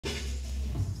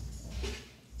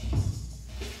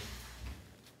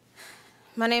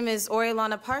My name is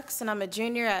Orielana Parks, and I'm a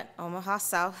junior at Omaha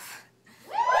South.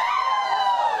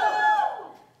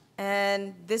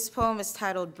 And this poem is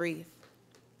titled Breathe.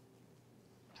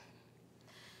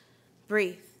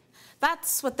 Breathe.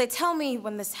 That's what they tell me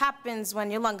when this happens,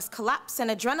 when your lungs collapse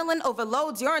and adrenaline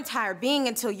overloads your entire being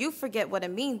until you forget what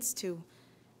it means to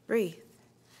breathe.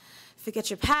 Forget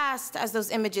your past as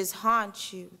those images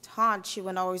haunt you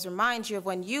and always remind you of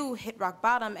when you hit rock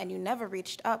bottom and you never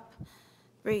reached up.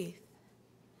 Breathe.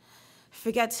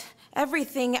 Forget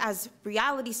everything as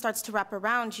reality starts to wrap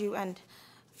around you, and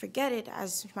forget it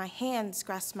as my hands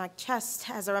grasp my chest,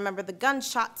 as I remember the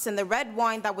gunshots and the red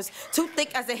wine that was too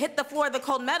thick as it hit the floor, the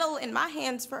cold metal in my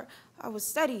hands, for I was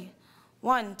steady.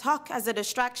 1, talk as a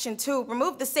distraction. 2,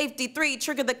 remove the safety. 3,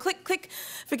 trigger the click, click.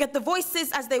 Forget the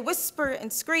voices as they whisper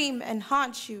and scream and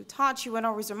taunt you and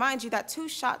always remind you that 2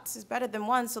 shots is better than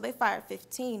 1, so they fire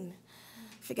 15.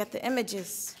 Forget the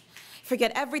images.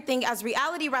 Forget everything as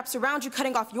reality wraps around you,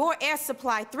 cutting off your air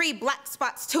supply. 3 black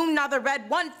spots, 2 now the red,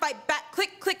 1 fight back,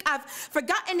 click, click. I've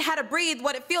forgotten how to breathe,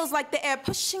 what it feels like, the air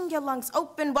pushing your lungs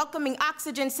open, welcoming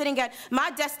oxygen, sitting at my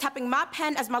desk, tapping my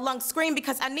pen as my lungs scream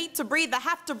because I need to breathe, I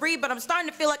have to breathe, but I'm starting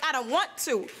to feel like I don't want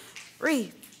to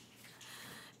breathe.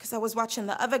 Because I was watching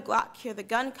the other Glock, hear the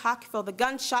gun cock, feel the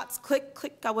gunshots, click,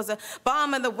 click. I was a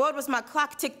bomb and the world was my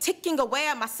clock, ticking away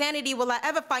at my sanity. Will I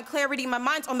ever find clarity? My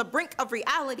mind's on the brink of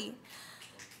reality.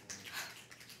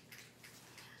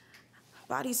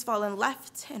 Bodies falling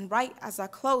left and right as I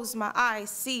close my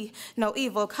eyes, see no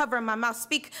evil, cover my mouth,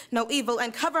 speak no evil,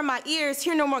 and cover my ears,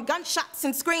 hear no more gunshots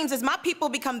and screams as my people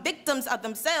become victims of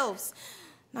themselves.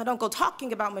 Now don't go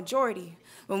talking about majority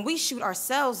when we shoot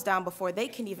ourselves down before they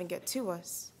can even get to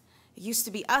us. It used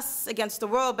to be us against the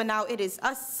world, but now it is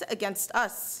us against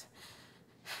us.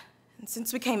 And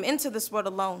since we came into this world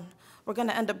alone, we're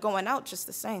gonna end up going out just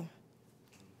the same.